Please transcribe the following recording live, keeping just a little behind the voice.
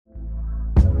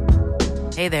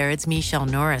Hey there, it's Michelle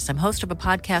Norris. I'm host of a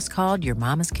podcast called Your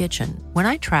Mama's Kitchen. When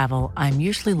I travel, I'm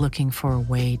usually looking for a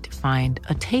way to find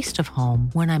a taste of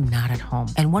home when I'm not at home.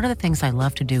 And one of the things I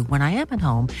love to do when I am at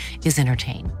home is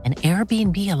entertain. And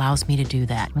Airbnb allows me to do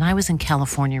that. When I was in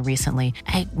California recently,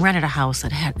 I rented a house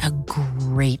that had a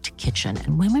great kitchen.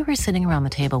 And when we were sitting around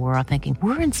the table, we were all thinking,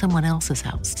 we're in someone else's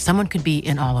house. Someone could be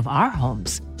in all of our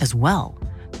homes as well.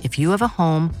 If you have a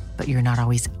home, but you're not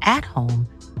always at home,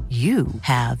 you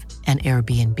have an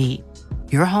Airbnb.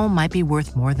 Your home might be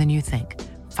worth more than you think.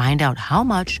 Find out how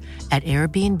much at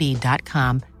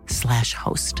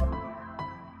airbnb.com/host.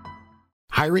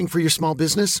 Hiring for your small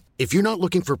business? If you're not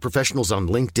looking for professionals on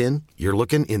LinkedIn, you're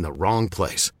looking in the wrong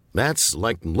place. That's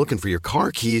like looking for your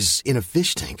car keys in a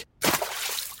fish tank.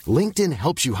 LinkedIn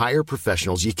helps you hire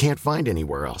professionals you can't find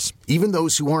anywhere else, even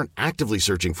those who aren't actively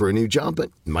searching for a new job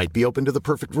but might be open to the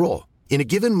perfect role. In a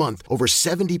given month, over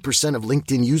 70% of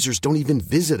LinkedIn users don't even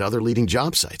visit other leading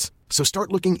job sites. So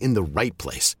start looking in the right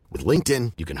place. With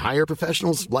LinkedIn, you can hire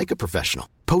professionals like a professional.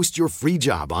 Post your free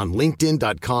job on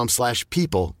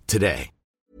linkedin.com/people today.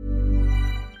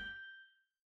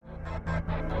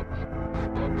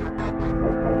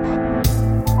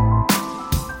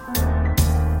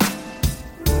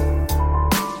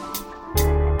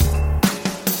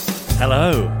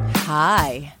 Hello.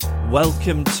 Hi.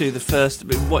 Welcome to the first,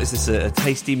 what is this, a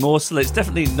tasty morsel? It's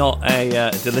definitely not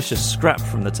a delicious scrap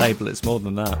from the table, it's more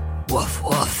than that. Woof,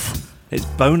 woof. It's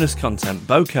bonus content,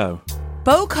 Boko.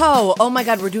 Boko! Oh my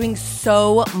god, we're doing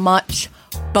so much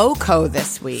Boko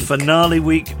this week. Finale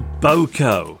week,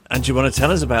 Boko. And do you want to tell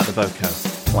us about the Boko?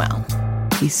 Well,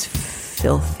 he's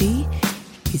filthy,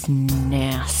 he's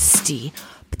nasty,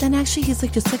 but then actually he's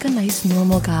like just like a nice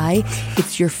normal guy.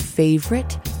 It's your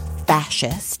favorite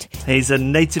fascist. He's a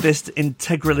nativist,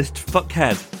 integralist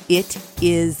fuckhead. It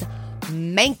is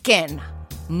Mencken,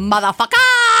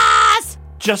 motherfuckers!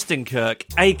 Justin Kirk,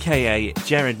 a.k.a.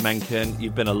 Jeryd Mencken.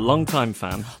 You've been a long-time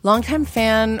fan. Long-time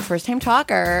fan, first-time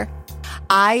talker.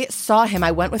 I saw him.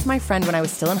 I went with my friend when I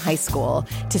was still in high school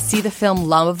to see the film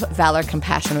Love, Valor,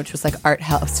 Compassion, which was like art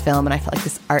house film, and I felt like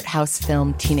this art house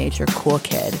film teenager cool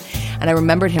kid. And I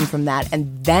remembered him from that.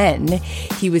 And then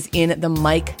he was in the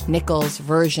Mike Nichols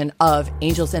version of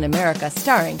Angels in America,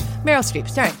 starring Meryl Streep,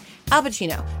 starring Al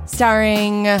Pacino,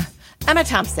 starring Emma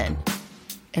Thompson,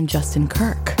 and Justin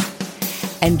Kirk.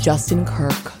 And Justin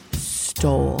Kirk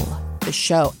stole the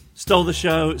show. Stole the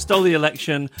show, stole the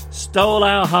election, stole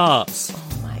our hearts.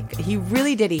 Oh my God. He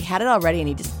really did. He had it already and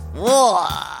he just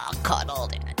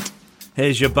cuddled it.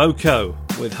 Here's your Boko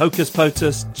with Hocus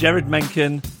Potus, Jeryd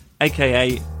Mencken,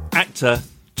 a.k.a. actor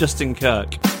Justin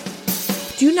Kirk.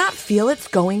 Do you not feel it's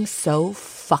going so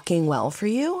fucking well for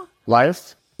you?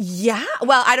 Life? Yeah.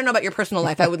 Well, I don't know about your personal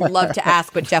life. I would love to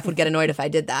ask, but Jeff would get annoyed if I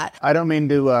did that. I don't mean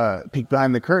to peek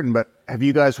behind the curtain, but have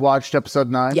you guys watched episode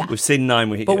 9? Yeah. We've seen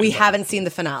 9. But we haven't seen the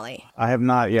finale. I have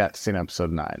not yet seen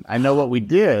episode 9. I know what we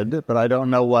did, but I don't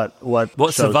know what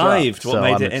survived, up. what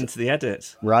made it into the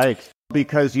edit. Right.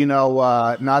 Because,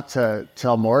 not to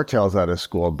tell more tales out of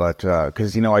school, but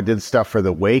because, I did stuff for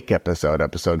the Wake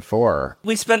episode 4.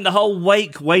 We spent the whole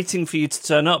Wake waiting for you to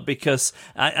turn up because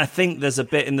I think there's a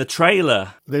bit in the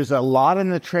trailer. There's a lot in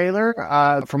the trailer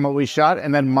from what we shot.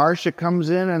 And then Marcia comes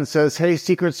in and says, hey,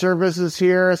 Secret Service is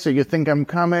here. So you think I'm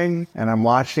coming? And I'm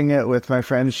watching it with my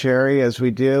friend Sherry as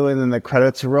we do. And then the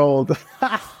credits rolled.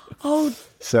 Oh,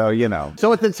 So,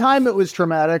 So at the time it was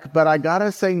traumatic, but I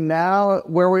gotta say now,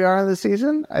 where we are in the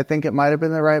season, I think it might have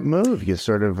been the right move. You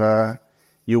sort of,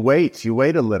 you wait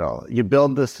a little. You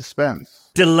build the suspense.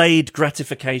 Delayed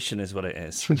gratification is what it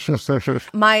is.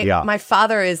 My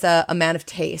father is a man of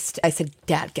taste. I said,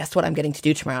 Dad, guess what I'm getting to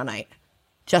do tomorrow night?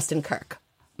 Justin Kirk.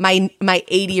 My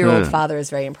 80-year-old father is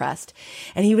very impressed.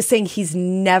 And he was saying he's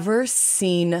never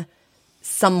seen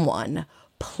someone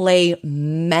play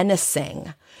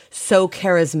menacing so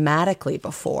charismatically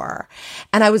before.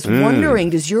 And I was wondering,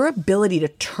 does your ability to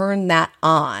turn that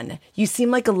on, you seem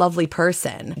like a lovely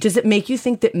person, does it make you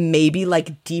think that maybe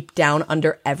like deep down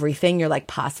under everything, you're like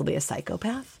possibly a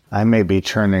psychopath? I may be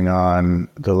turning on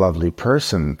the lovely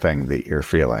person thing that you're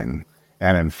feeling.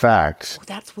 And in fact,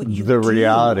 that's what you the do.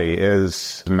 reality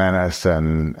is menace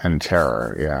and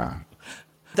terror, yeah.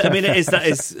 I mean, that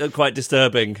is quite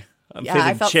disturbing. I'm feeling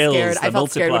I felt chills. scared. I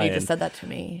felt scared when you multiplying. just said that to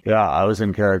me. Yeah, I was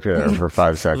in character there for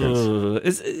 5 seconds.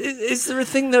 Is there a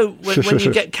thing, though, when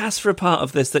you get cast for a part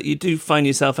of this that you do find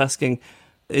yourself asking,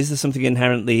 is there something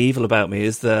inherently evil about me?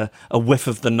 Is there a whiff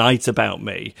of the night about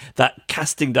me that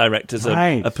casting directors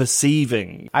are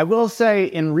perceiving? I will say,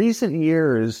 in recent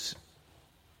years,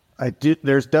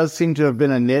 there does seem to have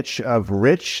been a niche of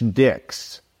rich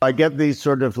dicks. I get these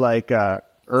sort of like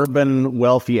urban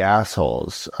wealthy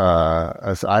assholes.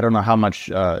 I don't know how much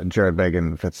Jeryd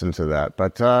Mencken fits into that.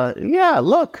 But yeah,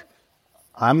 look,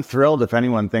 I'm thrilled if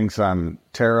anyone thinks I'm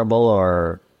terrible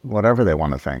or whatever they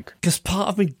want to think. Because part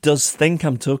of me does think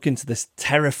I'm talking to this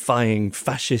terrifying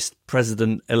fascist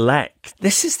president-elect.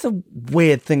 This is the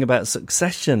weird thing about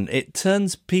Succession. It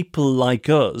turns people like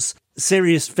us,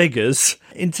 serious figures,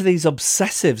 into these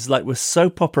obsessives, like we're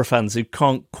soap opera fans who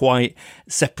can't quite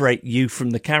separate you from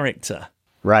the character.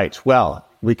 Right. Well,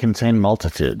 we contain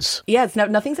multitudes. Yeah,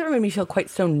 nothing's ever made me feel quite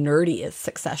so nerdy as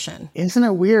Succession. Isn't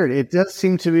it weird? It does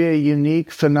seem to be a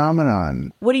unique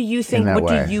phenomenon. What do you think?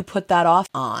 What do you put that off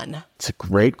on? It's a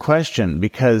great question,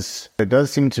 because it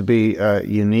does seem to be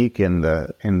unique in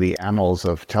the annals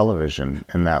of television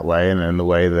in that way, and in the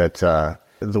way that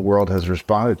the world has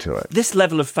responded to it. This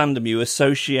level of fandom you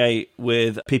associate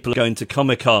with people going to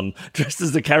Comic-Con dressed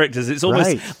as the characters. It's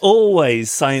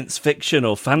always science fiction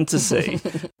or fantasy.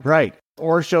 Right.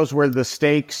 Or shows where the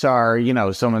stakes are,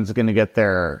 someone's going to get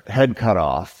their head cut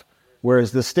off.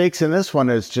 Whereas the stakes in this one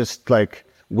is just like,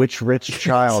 which rich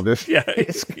child is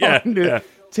going to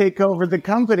take over the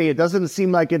company. It doesn't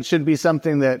seem like it should be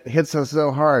something that hits us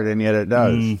so hard, and yet it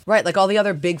does. Right, like all the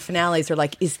other big finales are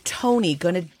like, is Tony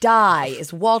gonna die?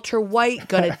 Is Walter White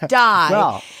gonna die?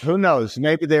 Well, who knows?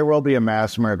 Maybe there will be a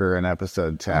mass murder in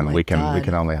episode 10. Oh we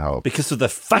can only hope. Because of the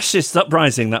fascist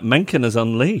uprising that Mencken has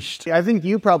unleashed. I think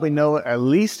you probably know at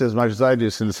least as much as I do,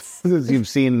 since you've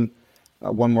seen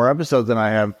one more episode than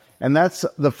I have. And that's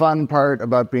the fun part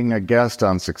about being a guest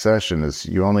on Succession, is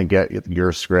you only get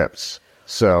your scripts.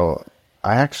 So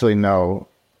I actually know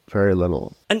very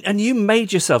little. And you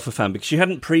made yourself a fan because you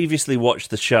hadn't previously watched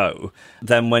the show.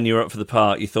 Then when you were up for the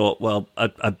part, you thought, well,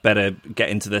 I'd better get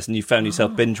into this. And you found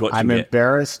yourself binge-watching I'm it.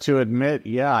 embarrassed to admit,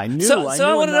 I knew. So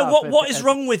I want to know, what is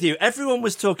wrong with you? Everyone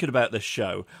was talking about this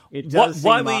show.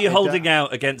 Why were you holding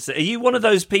out against it? Are you one of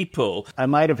those people? I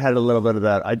might have had a little bit of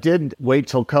that. I did wait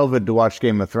till COVID to watch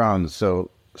Game of Thrones, so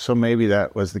maybe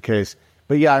that was the case.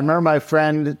 But yeah, I remember my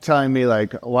friend telling me,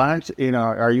 like, why don't you,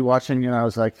 are you watching? And I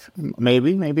was like,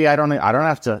 maybe I don't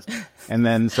have to. And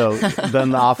then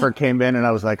then the offer came in, and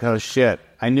I was like, oh shit,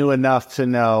 I knew enough to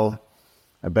know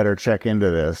I better check into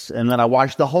this. And then I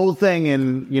watched the whole thing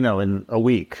in a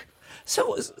week.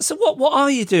 So what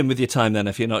are you doing with your time then,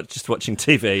 if you're not just watching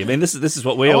TV? I mean, this is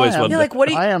what we always wonder. Like,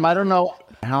 I am. I don't know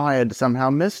how I had somehow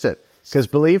missed it. Because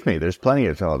believe me, there's plenty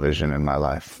of television in my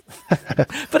life.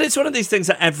 But it's one of these things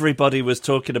that everybody was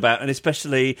talking about, and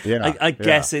especially, I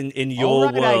guess, in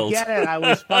your world. I get it. I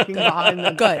was fucking behind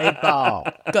the eight ball.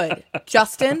 Good.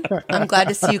 Justin, I'm glad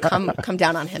to see you come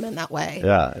down on him in that way.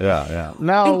 Yeah.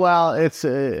 No, well, it's...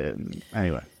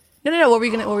 anyway. No. What were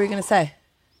you gonna say?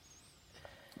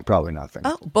 Probably nothing.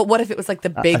 Oh, but what if it was like the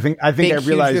big? I think I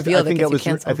realized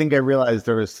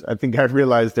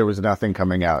there was nothing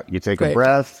coming out. You take a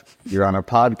breath. You're on a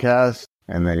podcast,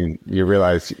 and then you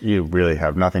realize you really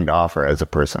have nothing to offer as a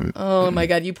person. Oh my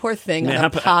God, you poor thing on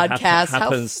a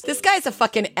podcast. This guy's a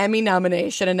fucking Emmy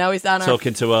nomination, and now he's on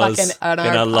talking to us in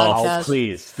our loft. Oh,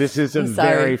 please, this is a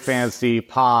very fancy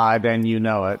pod, and you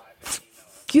know it.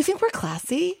 Do you think we're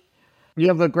classy? You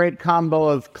have a great combo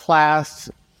of class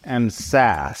and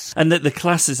sass. And the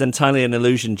class is entirely an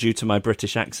illusion due to my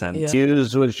British accent. Yeah.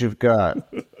 Use what you've got.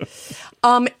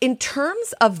 In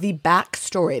terms of the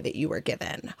backstory that you were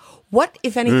given, what,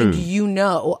 if anything, do you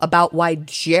know about why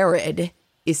Jeryd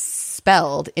is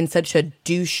spelled in such a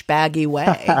douchebaggy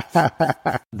way?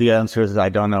 The answer is I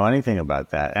don't know anything about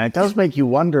that. And it does make you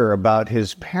wonder about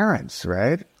his parents,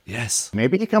 right? Yes.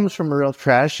 Maybe he comes from a real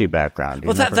trashy background.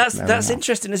 Well, that's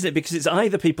interesting, isn't it? Because it's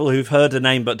either people who've heard a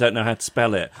name but don't know how to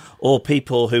spell it, or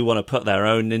people who want to put their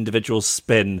own individual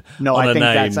spin on a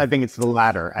name. I think it's the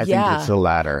latter. I think it's the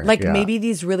latter. Like maybe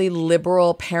these really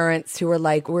liberal parents who are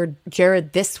like, we're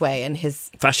Jeryd this way, and his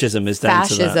fascism is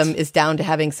down to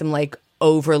having some like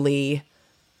overly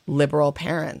liberal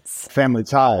parents. Family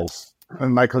Ties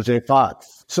and Michael J.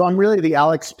 Fox. So I'm really the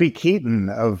Alex P. Keaton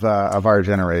of our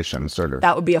generation, sort of.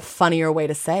 That would be a funnier way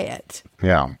to say it.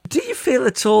 Yeah. Do you feel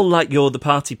at all like you're the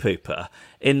party pooper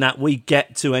in that we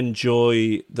get to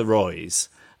enjoy the Roys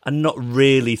and not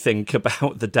really think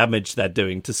about the damage they're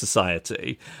doing to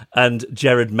society? And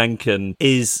Jeryd Mencken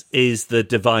is the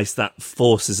device that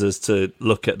forces us to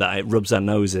look at that. It rubs our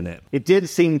nose in it. It did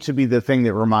seem to be the thing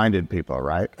that reminded people,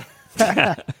 right?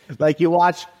 Like you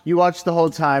watch the whole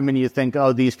time and you think,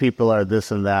 oh, these people are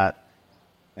this and that,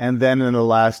 and then in the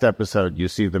last episode you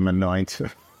see them anoint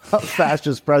a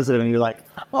fascist president, and you're like,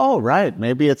 oh, right,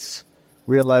 maybe it's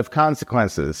real life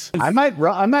consequences. I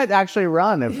might actually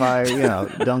run if I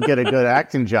don't get a good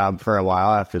acting job for a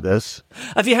while after this.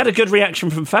 Have you had a good reaction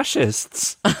from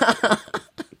fascists?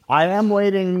 I am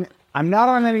waiting. I'm not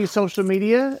on any social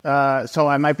media, so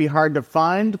I might be hard to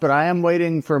find, but I am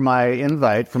waiting for my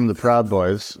invite from the Proud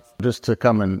Boys just to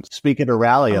come and speak at a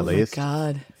rally at least. Oh,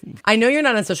 my God. I know you're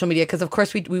not on social media because, of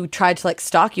course, we tried to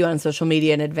stalk you on social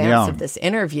media in advance of this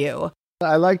interview.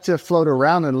 I like to float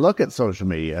around and look at social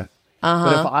media.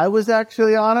 But if I was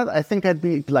actually on it, I think I'd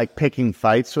be picking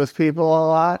fights with people a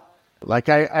lot.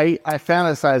 I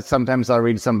fantasize sometimes I'll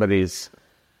read somebody's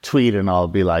tweet and I'll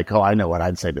be like, oh, I know what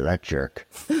I'd say to that jerk.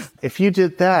 If you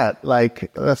did that,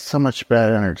 that's so much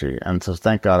bad energy. And so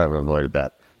thank God I've avoided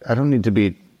that. I don't need to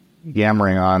be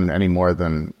yammering on any more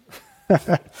than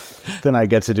I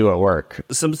get to do at work.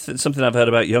 Something I've heard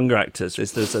about younger actors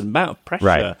is there's an amount of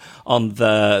pressure on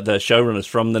the showrunners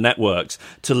from the networks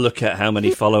to look at how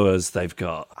many followers they've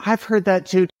got. I've heard that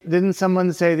too. Didn't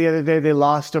someone say the other day they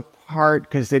lost a part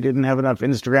because they didn't have enough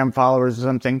Instagram followers or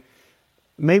something?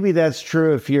 Maybe that's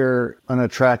true if you're an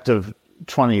attractive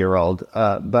 20-year-old,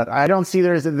 but I don't see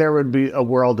there would be a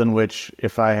world in which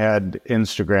if I had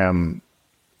Instagram,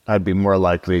 I'd be more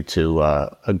likely to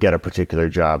get a particular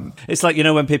job. It's like,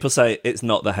 when people say it's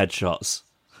not the headshots.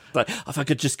 If I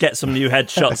could just get some new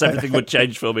headshots, everything would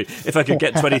change for me. If I could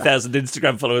get 20,000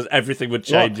 Instagram followers, everything would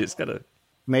change. Well, it's kind of...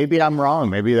 Maybe I'm wrong.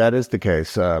 Maybe that is the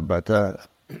case. But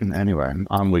anyway,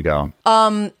 on we go.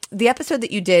 The episode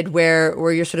that you did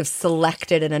where you're sort of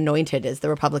selected and anointed as the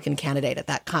Republican candidate at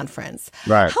that conference.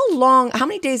 Right. How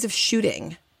many days of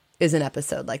shooting is an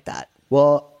episode like that?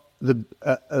 Well, the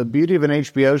beauty of an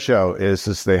HBO show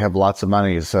is they have lots of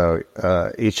money, so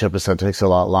each episode takes a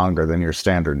lot longer than your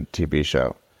standard TV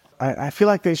show. I feel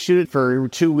like they shoot it for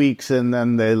 2 weeks and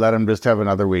then they let them just have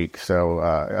another week. So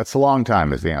that's a long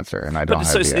time is the answer, and I don't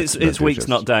have the it's weeks,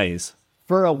 not days.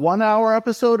 For a 1 hour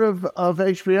episode of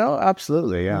HBO?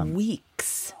 Absolutely, yeah.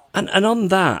 Weeks. And on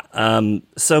that,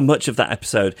 so much of that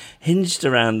episode hinged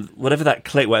around whatever that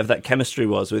chemistry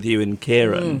was with you and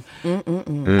Kieran.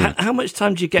 How much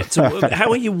time do you get to...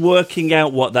 How are you working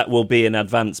out what that will be in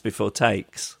advance before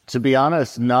takes? To be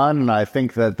honest, none. And I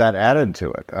think that added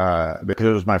to it because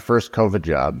it was my first COVID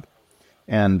job.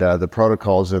 And the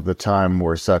protocols at the time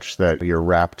were such that you're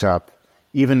wrapped up.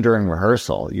 Even during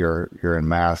rehearsal, you're in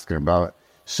mask and about it.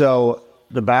 So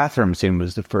the bathroom scene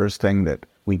was the first thing that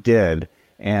we did.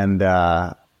 And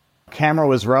camera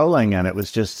was rolling, and it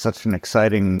was just such an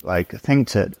exciting thing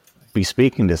to be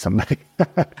speaking to somebody.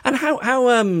 And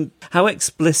how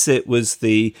explicit was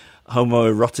the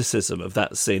homoeroticism of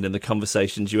that scene and the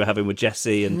conversations you were having with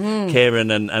Jesse and Kieran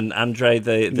and Andre,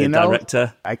 the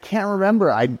director? I can't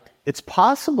remember. It's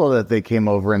possible that they came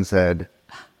over and said,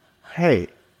 "Hey,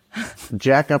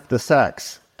 jack up the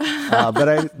sex." But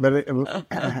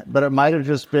it might have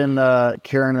just been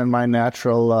Kieran and my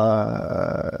natural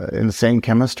insane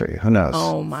chemistry. Who knows?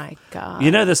 Oh my God!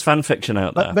 There's fan fiction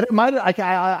out there. But it might.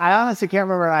 I honestly can't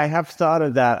remember. I have thought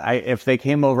of that. If they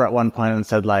came over at one point and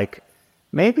said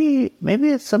maybe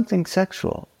it's something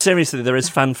sexual. Seriously, there is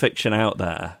fan fiction out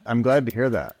there. I'm glad to hear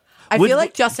that. I feel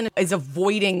like Justin is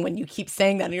avoiding when you keep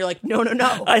saying that, and you're like, no.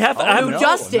 I have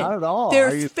Justin, not at all.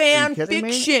 There's fan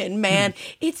fiction, man.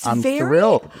 I'm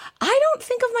thrilled. I don't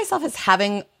think of myself as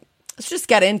having. Let's just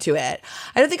get into it.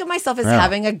 I don't think of myself as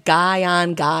having a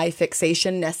guy-on-guy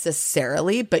fixation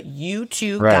necessarily, but you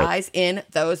two guys in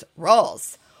those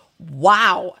roles.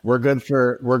 Wow. We're good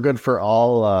for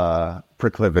all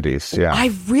proclivities. Yeah.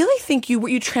 I really think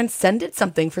you transcended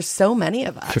something for so many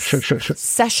of us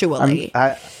sexually.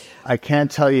 I can't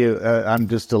tell you. I'm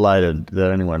just delighted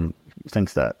that anyone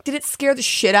thinks that. Did it scare the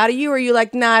shit out of you? Or are you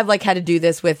like, nah, I've had to do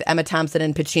this with Emma Thompson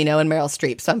and Pacino and Meryl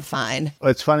Streep, so I'm fine?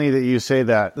 It's funny that you say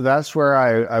that. That's where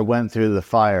I went through the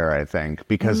fire, I think,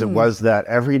 because it was that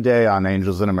every day on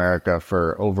Angels in America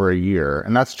for over a year,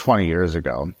 and that's 20 years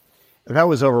ago. That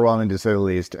was overwhelming to say the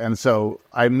least. And so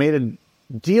I made a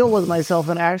deal with myself,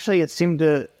 and actually it seemed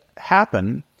to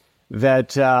happen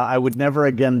that I would never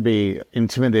again be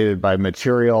intimidated by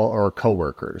material or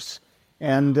coworkers.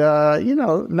 And,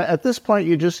 at this point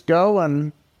you just go,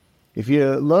 and if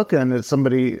you look and it's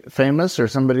somebody famous or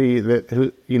somebody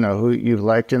who you've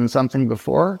liked in something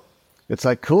before, it's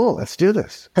like, cool, let's do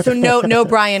this. So no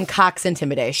Brian Cox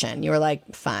intimidation. You were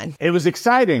like, fine. It was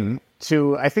exciting.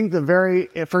 I think the very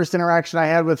first interaction I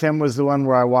had with him was the one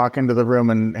where I walk into the room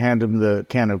and hand him the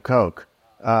can of Coke.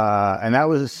 And it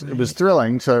was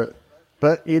thrilling.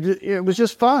 But it was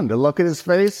just fun to look at his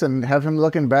face and have him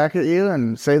looking back at you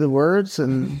and say the words,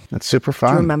 and it's super fun.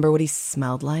 Do you remember what he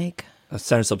smelled like?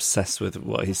 Sarah's obsessed with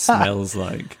what he smells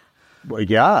like. Well,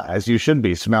 yeah, as you should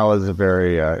be. Smell is a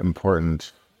very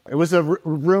important... It was a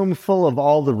room full of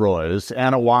all the Roys,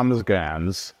 Anna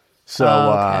Wamsgans,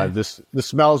 So the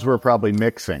smells were probably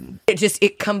mixing.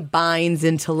 It combines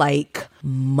into like,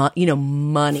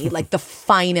 money, like the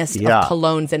finest of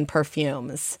colognes and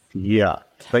perfumes. Yeah.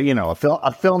 But,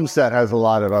 a film set has a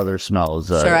lot of other smells.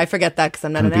 Sure, I forget that because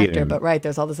I'm not an actor. But right,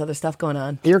 there's all this other stuff going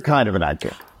on. You're kind of an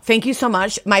actor. Thank you so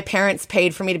much. My parents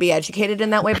paid for me to be educated in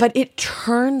that way. But it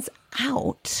turns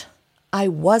out I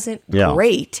wasn't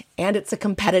great. And it's a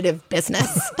competitive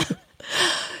business.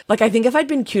 Like, I think if I'd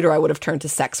been cuter, I would have turned to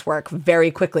sex work very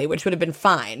quickly, which would have been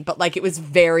fine. But, like, it was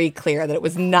very clear that it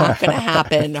was not going to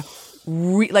happen.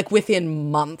 Within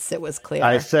months, it was clear.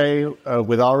 I say,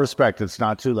 with all respect, it's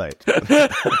not too late.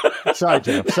 Sorry,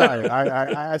 Jim. Sorry.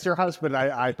 I, as your husband,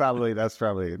 that's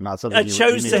probably not something I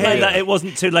chose to hear that it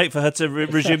wasn't too late for her to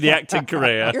resume the acting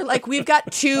career. You're like, we've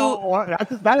got two... of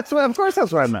course,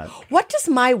 that's what I meant. What does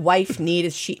my wife need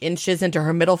as she inches into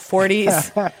her middle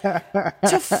 40s?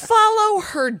 To follow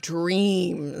her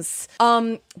dreams.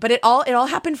 But it all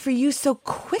happened for you so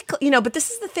quickly. But this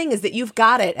is the thing, is that you've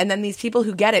got it. And then these people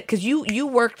who get it, because you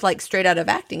worked like straight out of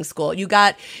acting school. You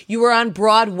were on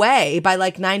Broadway by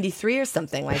like 93 or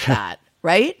something like that,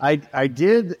 right? I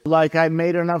did. Like, I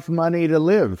made enough money to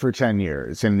live for 10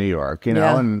 years in New York,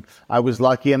 and I was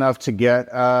lucky enough to get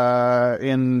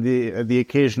in the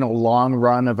occasional long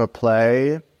run of a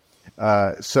play.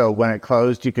 So when it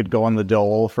closed, you could go on the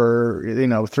dole for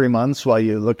 3 months while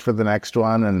you looked for the next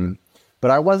one.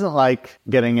 But I wasn't like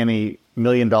getting any $1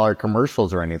 million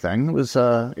commercials or anything. It was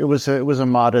a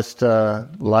modest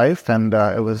life, and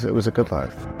it was a good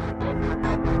life.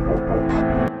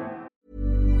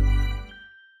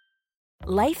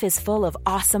 Life is full of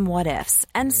awesome what ifs,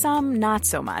 and some not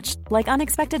so much, like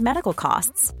unexpected medical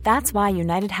costs. That's why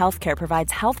United Healthcare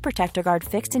provides Health Protector Guard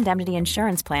fixed indemnity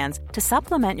insurance plans to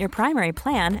supplement your primary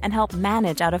plan and help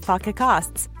manage out-of-pocket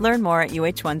costs. Learn more at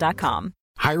uh1.com.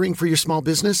 Hiring for your small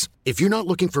business? If you're not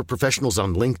looking for professionals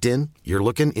on LinkedIn, you're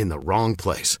looking in the wrong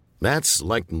place. That's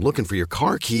like looking for your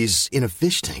car keys in a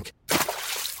fish tank.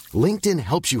 LinkedIn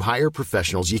helps you hire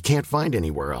professionals you can't find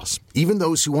anywhere else, even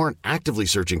those who aren't actively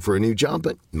searching for a new job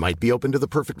but might be open to the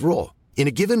perfect role. In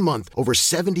a given month, over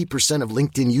 70% of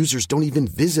LinkedIn users don't even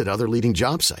visit other leading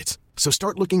job sites. So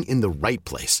start looking in the right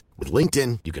place. With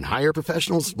LinkedIn, you can hire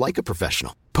professionals like a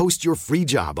professional. Post your free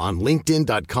job on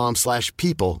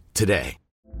linkedin.com/people today.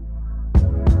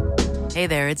 Hey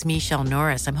there, it's Michelle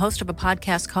Norris. I'm host of a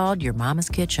podcast called Your Mama's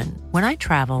Kitchen. When I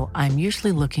travel, I'm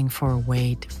usually looking for a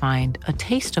way to find a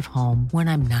taste of home when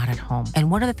I'm not at home.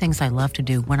 And one of the things I love to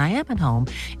do when I am at home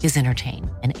is entertain.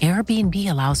 And Airbnb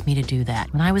allows me to do that.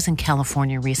 When I was in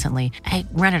California recently, I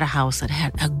rented a house that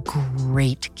had a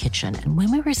great kitchen. And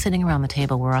when we were sitting around the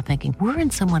table, we were all thinking, we're in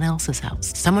someone else's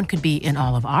house. Someone could be in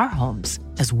all of our homes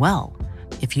as well.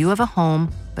 If you have a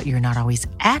home, but you're not always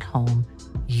at home,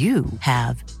 you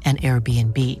have an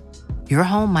Airbnb. Your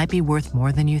home might be worth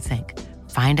more than you think.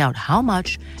 Find out how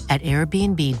much at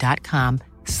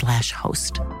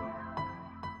airbnb.com/host.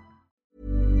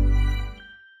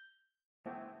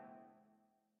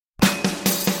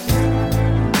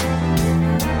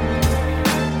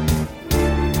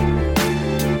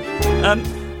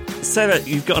 Sarah,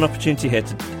 you've got an opportunity here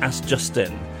to ask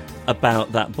Justin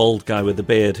about that bald guy with the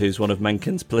beard who's one of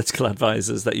Mencken's political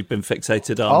advisors that you've been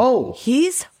fixated on. Oh.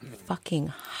 He's fucking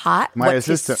hot. My What's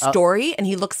assistant, his story? And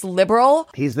he looks liberal.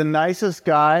 He's the nicest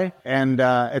guy. And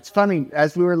it's funny,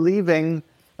 as we were leaving,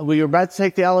 we were about to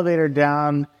take the elevator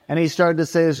down, and he started to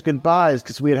say his goodbyes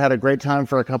because we had a great time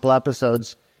for a couple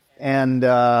episodes. And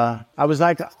I was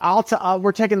like,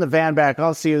 we're taking the van back.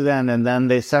 I'll see you then. And then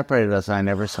they separated us. I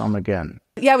never saw him again.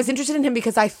 Yeah, I was interested in him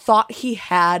because I thought he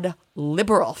had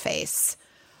liberal face.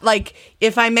 Like,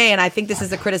 if I may, and I think this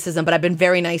is a criticism, but I've been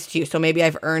very nice to you, so maybe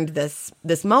I've earned this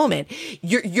moment.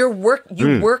 You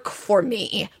work for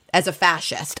me as a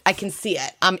fascist. I can see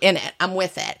it. I'm in it. I'm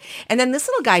with it. And then this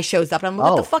little guy shows up, and I'm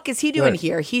like, what the fuck is he doing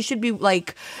here? He should be,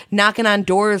 like, knocking on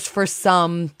doors for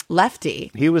some lefty.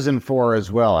 He was in 4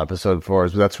 as well, episode 4.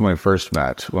 That's when we first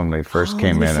met, when we first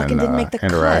came in and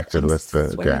interacted with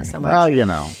the gang. So well, He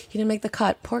didn't make the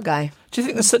cut. Poor guy. Do you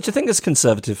think there's such a thing as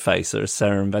conservative face, or has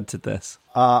Sarah invented this?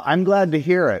 I'm glad to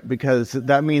hear it, because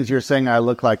that means you're saying I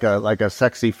look like a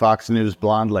sexy Fox News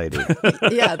blonde lady.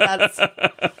 Yeah,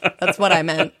 that's what I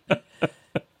meant.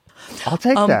 I'll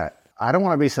take that. I don't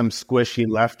want to be some squishy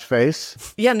left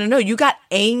face. Yeah, no. You got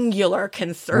angular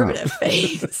conservative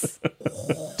face.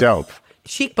 Dope.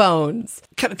 Cheekbones.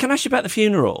 Can I ask you about the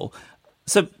funeral?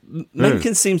 So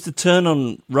Mencken seems to turn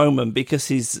on Roman because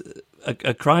he's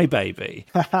a crybaby.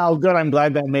 Oh, good. I'm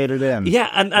glad that made it in. Yeah,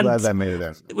 and glad that made it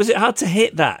in. Was it hard to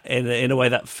hit that in a way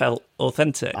that felt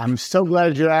authentic? I'm so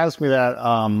glad you asked me that.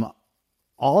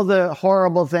 all the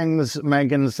horrible things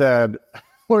Mencken said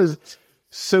was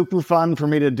super fun for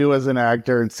me to do as an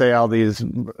actor and say all these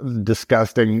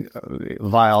disgusting,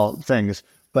 vile things.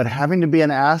 But having to be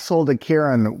an asshole to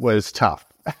Kieran was tough.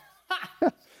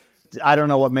 I don't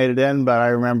know what made it in, but I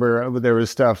remember there was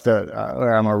stuff that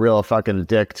where I'm a real fucking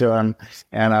dick to him.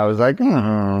 And I was like,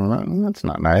 that's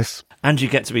not nice. And you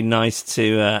get to be nice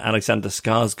to Alexander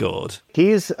Skarsgård.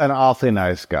 He's an awfully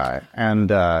nice guy, and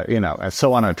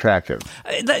so unattractive.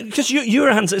 Because you're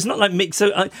a handsome. It's not like me. So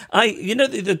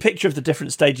the picture of the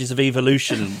different stages of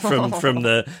evolution from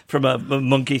a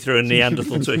monkey through a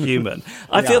Neanderthal to a human.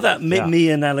 I feel that me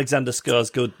and Alexander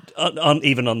Skarsgård aren't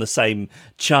even on the same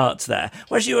chart there.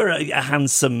 Whereas you're a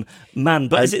handsome man,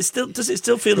 but does it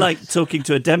still feel like talking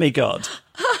to a demigod?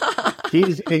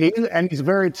 He's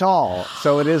very tall,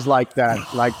 so it is like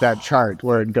that chart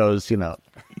where it goes, yeah,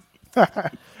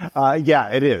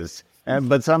 it is.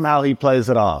 But somehow he plays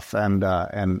it off and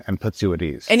puts you at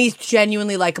ease. And he's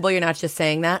genuinely likable. You're not just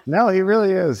saying that. No, he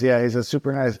really is. Yeah, he's a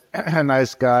super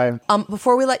nice guy.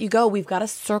 Before we let you go, we've got to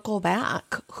circle back.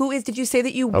 Did you say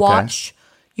that you watch?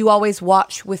 You always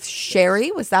watch with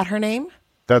Sherry. Was that her name?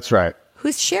 That's right.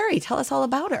 Who's Sherry? Tell us all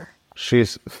about her.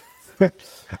 She's.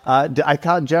 I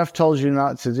thought Jeff told you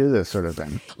not to do this sort of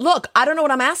thing. Look, I don't know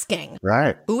what I'm asking.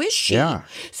 Right. Who is she? Yeah.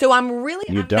 So I'm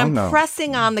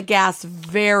pressing on the gas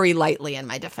very lightly in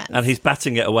my defense. And he's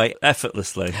batting it away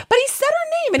effortltly. But he said her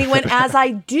name and he went, as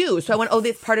I do. So I went,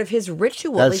 that's part of his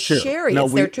ritual. That's is true. Sherry.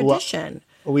 It's their tradition.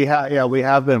 We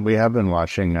have been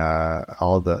watching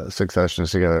all the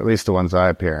Successions together, at least the ones I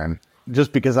appear in,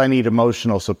 just because I need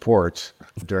emotional support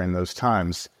during those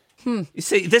times. You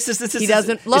see, this is he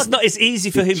doesn't look. It's not as easy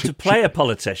for him to play a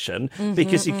politician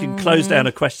because he can close down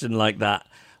a question like that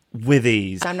with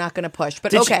ease. I'm not going to push,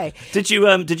 but okay. Did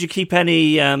you keep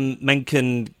any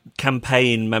Mencken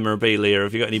campaign memorabilia?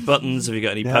 Have you got any buttons? Have you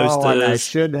got any posters? No, I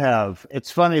should have. It's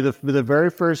funny. The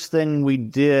very first thing we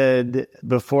did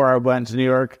before I went to New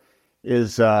York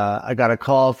is I got a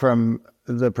call from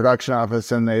the production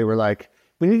office, and they were like,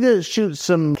 we need to shoot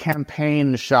some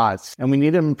campaign shots, and we need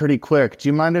them pretty quick. Do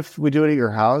you mind if we do it at your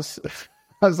house?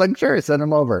 I was like, sure, send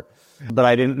them over. But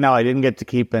I didn't get to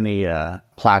keep any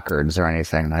placards or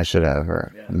anything. I should have,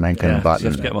 or Mencken button. You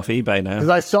have to get them off eBay now. Because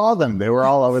I saw them. They were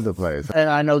all over the place. And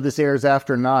I know this airs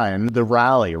after 9, the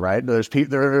rally, right? There's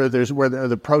people. There's where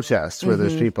the protests, where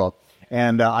there's people.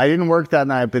 And I didn't work that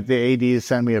night, but the AD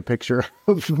sent me a picture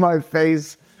of my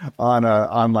face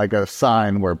on like a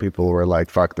sign where people were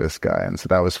like, fuck this guy. And so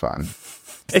that was fun.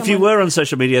 If you were on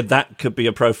social media, that could be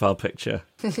a profile picture.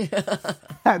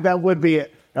 That would be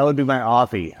it. That would be my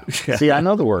offie. Yeah. See, I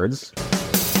know the words.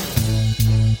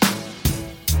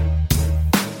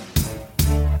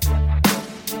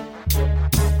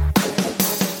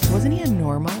 Wasn't he a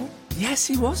normo? Yes,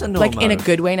 he was a normo. Like in a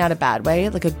good way, not a bad way.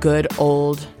 Like a good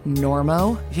old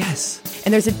normo. Yes.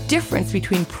 And there's a difference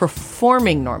between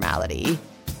performing normality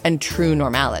and true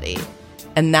normality.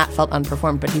 And that felt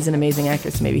unperformed, but he's an amazing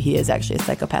actor, so maybe he is actually a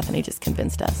psychopath and he just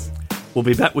convinced us. We'll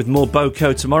be back with more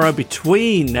Boko tomorrow.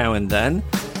 Between now and then,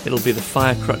 it'll be the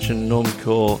Firecrotch and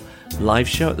Normcore live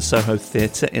show at the Soho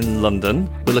Theatre in London.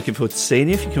 We're looking forward to seeing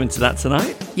you if you come into that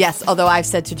tonight. Yes, although I've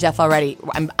said to Jeff already,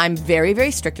 I'm very,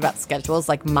 very strict about schedules.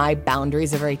 Like, my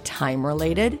boundaries are very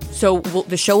time-related. So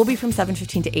the show will be from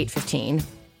 7:15 to 8:15.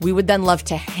 We would then love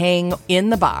to hang in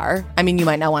the bar. I mean, you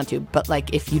might not want to, but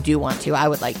like if you do want to, I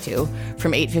would like to,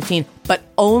 from 8:15, but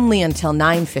only until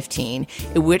 9:15,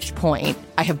 at which point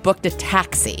I have booked a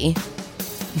taxi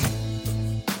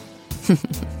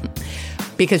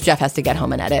because Jeff has to get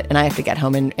home and edit, and I have to get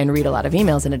home and read a lot of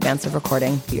emails in advance of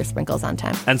recording your sprinkles on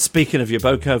time. And speaking of your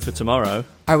Boko for tomorrow.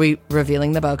 Are we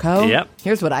revealing the Boko? Yep.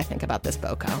 Here's what I think about this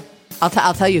Boko.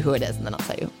 I'll tell you who it is, and then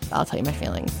I'll tell you my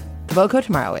feelings. The Boko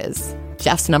tomorrow is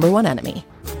Jeff's number one enemy,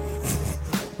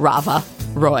 Rava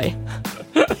Roy.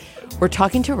 We're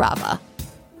talking to Rava,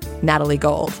 Natalie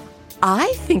Gold.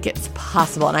 I think it's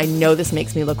possible, and I know this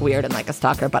makes me look weird and like a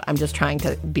stalker, but I'm just trying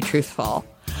to be truthful.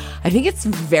 I think it's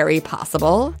very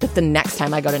possible that the next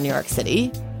time I go to New York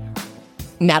City,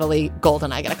 Natalie Gold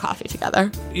and I get a coffee together.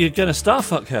 You're going to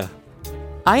starfuck her?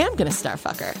 I am going to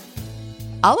starfuck her.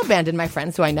 I'll abandon my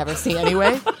friends who I never see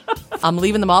anyway. I'm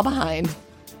leaving them all behind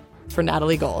for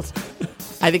Natalie Gold.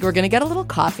 I think we're going to get a little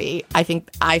coffee. I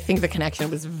think the connection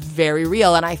was very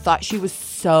real, and I thought she was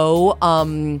so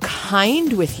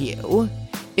kind with you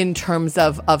in terms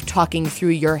of talking through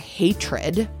your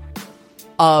hatred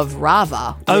of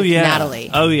Rava with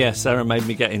Natalie. Oh, yeah. Sarah made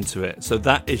me get into it. So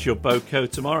that is your Boko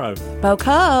tomorrow.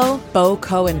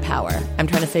 Boko in power. I'm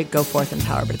trying to say go forth in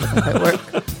power, but it doesn't quite work.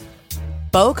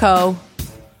 Boko.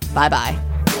 Bye-bye.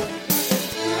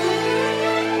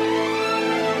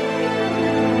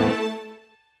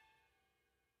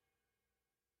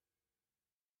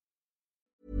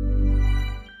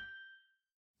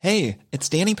 Hey, it's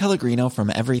Danny Pellegrino from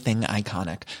Everything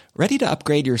Iconic. Ready to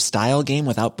upgrade your style game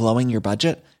without blowing your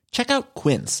budget? Check out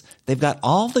Quince. They've got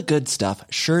all the good stuff,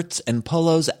 shirts and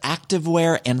polos,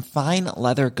 activewear, and fine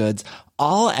leather goods,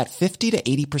 all at 50 to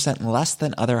 80% less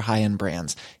than other high-end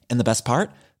brands. And the best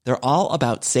part? They're all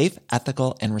about safe,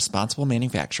 ethical, and responsible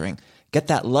manufacturing. Get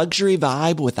that luxury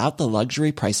vibe without the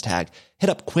luxury price tag. Hit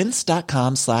up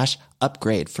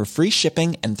quince.com/upgrade for free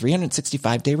shipping and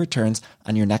 365-day returns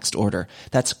on your next order.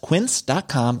 That's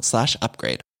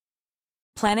quince.com/upgrade.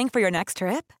 Planning for your next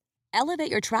trip? Elevate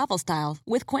your travel style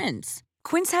with Quince.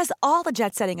 Quince has all the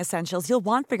jet-setting essentials you'll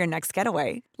want for your next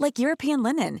getaway, like European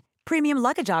linen, premium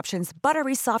luggage options,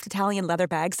 buttery soft Italian leather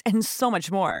bags, and so much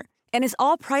more. And is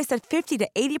all priced at 50 to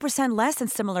 80% less than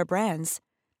similar brands.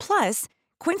 Plus,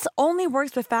 Quince only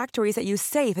works with factories that use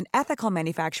safe and ethical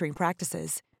manufacturing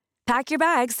practices. Pack your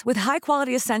bags with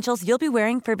high-quality essentials you'll be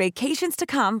wearing for vacations to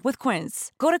come with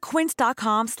Quince. Go to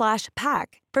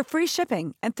quince.com/pack for free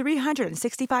shipping and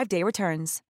 365-day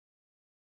returns.